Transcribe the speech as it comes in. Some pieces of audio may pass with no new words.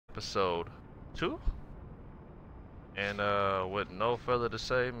episode 2. And with no further to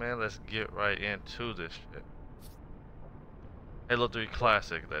say, man, let's get right into this shit. Halo 3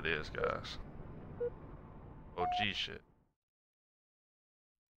 Classic, that is, guys. OG shit.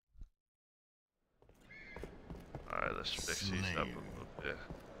 Alright, let's fix these up a little bit.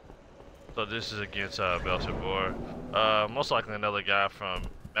 So this is against Belzebor. Most likely another guy from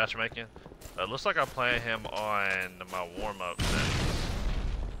matchmaking. Looks like I'm playing him on my warm-up settings.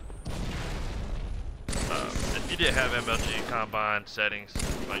 If you didn't have MLG Combine settings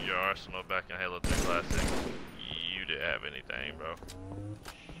on your arsenal back in Halo 3 Classic, you didn't have anything, bro.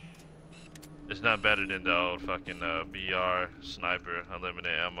 It's not better than the old fucking BR Sniper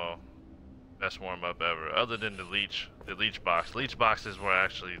Unlimited Ammo. Best warm-up ever, other than the leech box. Leech boxes were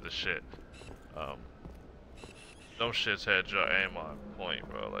actually the shit. Those shits had your aim on point,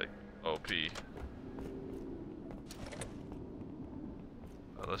 bro, like OP.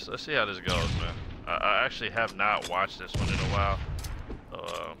 Let's see how this goes, man. I actually have not watched this one in a while.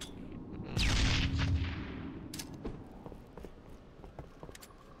 So,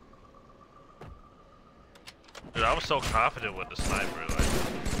 dude, I was so confident with the sniper, like,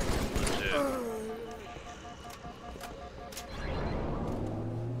 legit.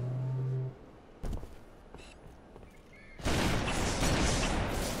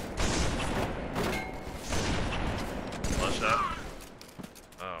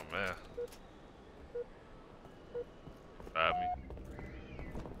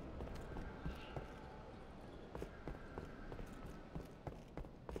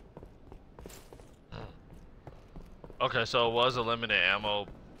 Okay, so it was a limited ammo,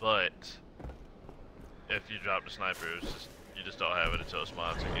 but if you drop the sniper, you just don't have it until it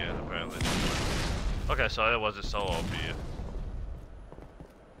spawns again, apparently. Okay, so it wasn't so OP.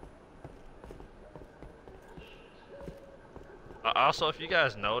 Also, if you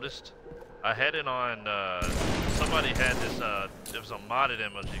guys noticed, I had it on, somebody had this, it was a modded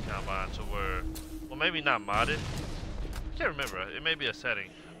MLG Combine to where, well, maybe not modded, I can't remember, it may be a setting,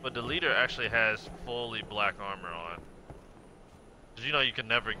 but the leader actually has fully black armor on. Cause you know you can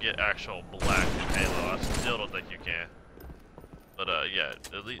never get actual black in Halo, I still don't think you can. But yeah,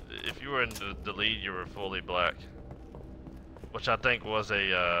 if you were in the lead, you were fully black. Which I think was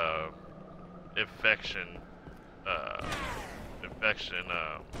a, infection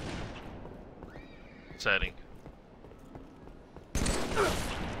setting.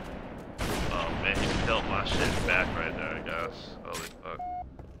 Oh man, he felt my shit back right there, guys. Holy fuck.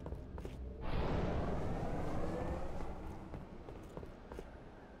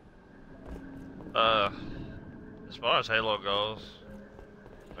 As far as Halo goes,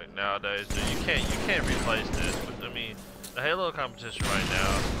 like nowadays, dude, you can't replace this. But I mean, the Halo competition right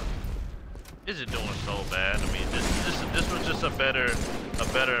now isn't doing so bad. I mean, this was just a better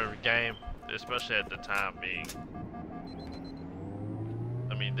game, especially at the time being.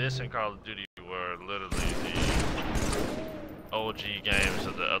 I mean, this and Call of Duty were literally the OG games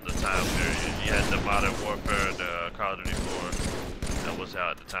of the time period. You had the Modern Warfare, the Call of Duty 4. That was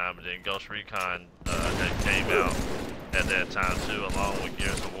out at the time, and then Ghost Recon that came out at that time too, along with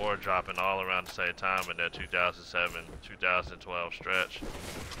Gears of War dropping all around the same time in that 2007-2012 stretch.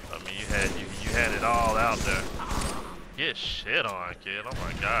 I mean, you had it all out there. Get shit on, kid. Oh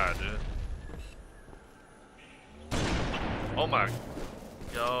my god, dude. Oh my,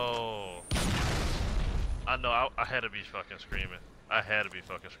 yo. I know. I had to be fucking screaming. I had to be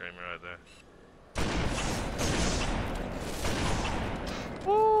fucking screaming right there.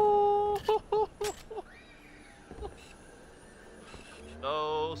 Woo!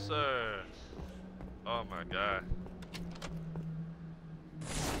 No, sir. Oh my god.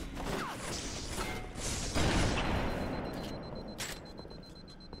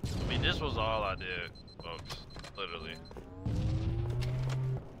 I mean, this was all I did, folks. Literally.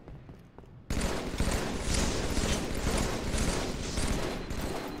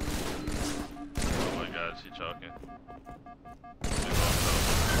 Oh my god, is he choking?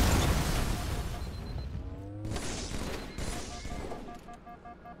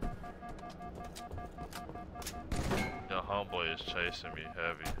 Your homeboy is chasing me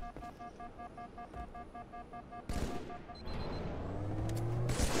heavy.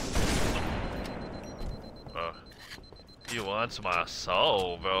 He wants my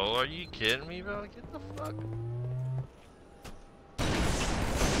soul, bro. Are you kidding me, bro? Get the fuck.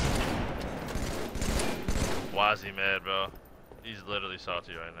 Why is he mad, bro? He's literally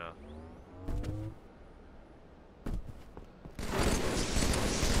salty right now.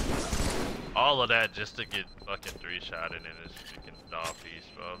 All of that just to get fucking 3-shotted in his freaking dog piece,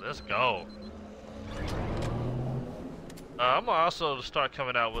 bro. Let's go. I'm gonna also start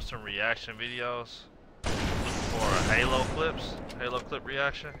coming out with some reaction videos for Halo clips, Halo clip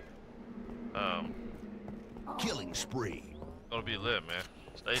reaction. Killing spree. Gonna be lit, man.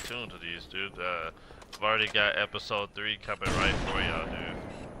 Stay tuned to these, dude. I've already got episode 3 coming right for y'all, dude.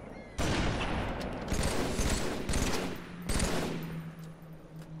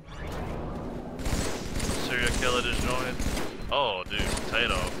 Serial killer just joined. Oh, dude,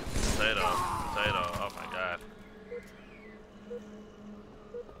 potato. Oh my god.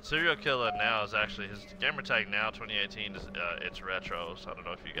 Serial killer now is actually his gamertag now 2018 is it's retro. So I don't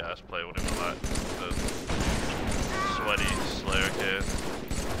know if you guys play with him a lot. The sweaty Slayer kid.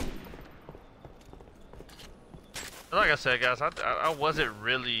 And like I said, guys, I wasn't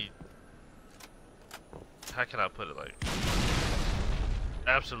really. How can I put it? Like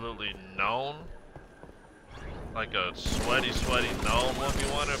absolutely known. Like a sweaty gnome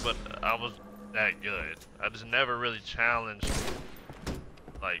 1v1er, but I was that good. I just never really challenged,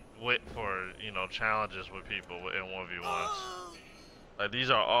 like, went for, you know, challenges with people in 1v1s. Like, these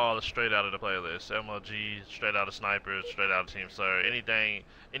are all straight out of the playlist. MLG, straight out of Snipers, straight out of Team Slayer. Anything,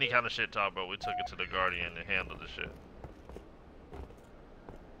 any kind of shit talk, bro, we took it to the Guardian and handled the shit.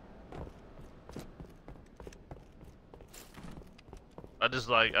 I just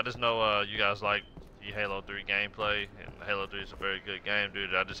know you guys like the Halo 3 gameplay, and Halo 3 is a very good game,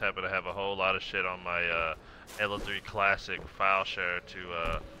 dude. I just happen to have a whole lot of shit on my Halo 3 Classic file share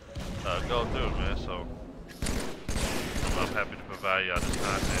to go through, man. So I'm happy to provide y'all this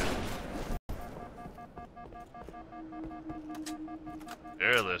content.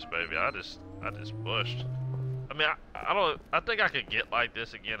 Fearless, baby. I just pushed. I mean, I think I could get like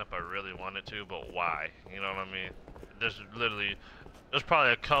this again if I really wanted to, but why? You know what I mean? There's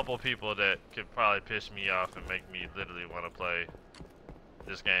probably a couple people that could probably piss me off and make me literally want to play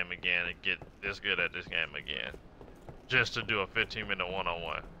this game again and get this good at this game again. Just to do a 15-minute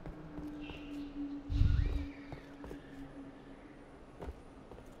one-on-one.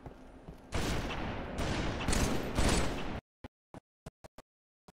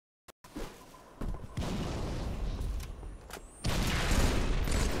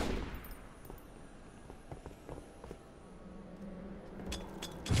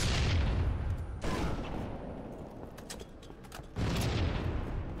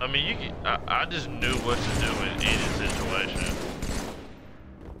 I mean, I just knew what to do in any situation.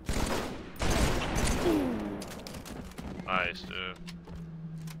 Nice, dude.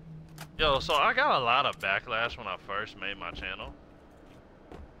 Yo, so I got a lot of backlash when I first made my channel.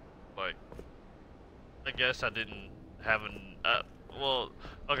 Like, I guess I didn't have an, well,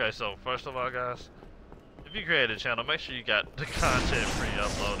 okay, so first of all, guys, if you create a channel, make sure you got the content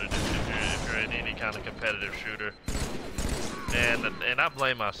pre-uploaded if you're in any kind of competitive shooter. And I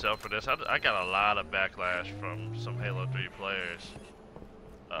blame myself for this. I got a lot of backlash from some Halo 3 players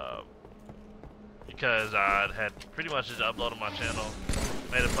because I had pretty much just uploaded my channel,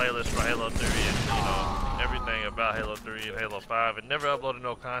 made a playlist for Halo 3 and, you know, everything about Halo 3 and Halo 5, and never uploaded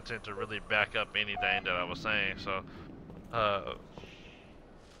no content to really back up anything that I was saying. So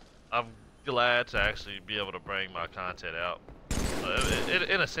I'm glad to actually be able to bring my content out.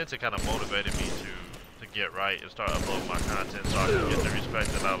 In a sense, it kind of motivated me to get right and start uploading my content so I can get the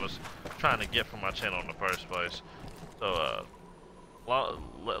respect that I was trying to get from my channel in the first place. So,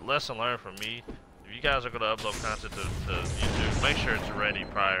 lesson learned from me, if you guys are going to upload content to YouTube, make sure it's ready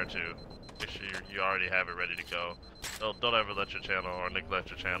prior to. Make sure you already have it ready to go. Don't ever let your channel or neglect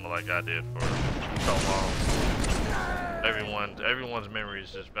your channel like I did for so long. Everyone's memory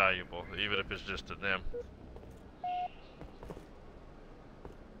is just valuable, even if it's just to them.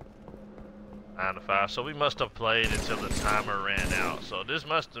 9 to 5. So we must have played until the timer ran out. So this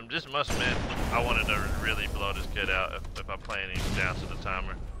must have meant I wanted to really blow this kid out if I'm playing him down to the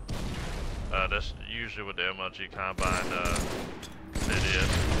timer. That's usually what the MLG Combine it is.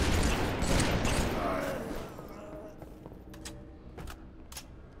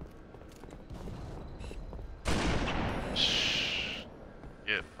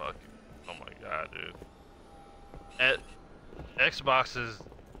 Get fucking. Oh my god, dude.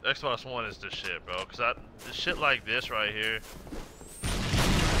 Xbox One is the shit, bro. Cause the shit like this right here,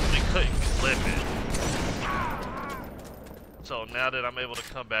 they couldn't clip it. So now that I'm able to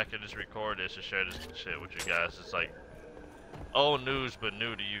come back and just record this and share this shit with you guys, it's like old news but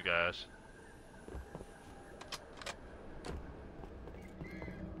new to you guys.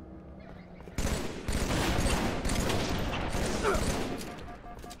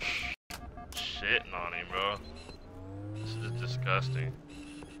 Shitting on him, bro. This is disgusting.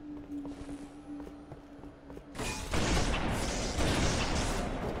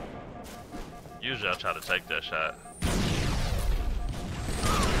 Usually I'll try to take that shot.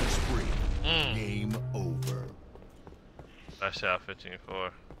 I shot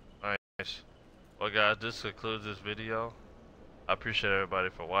 15-4. Nice. Well, guys, this concludes this video. I appreciate everybody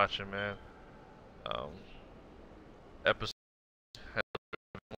for watching, man. Episode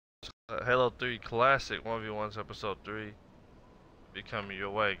Halo 3 Classic 1v1's episode 3 be coming your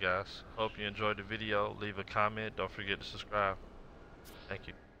way, guys. Hope you enjoyed the video. Leave a comment. Don't forget to subscribe. Thank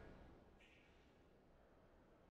you.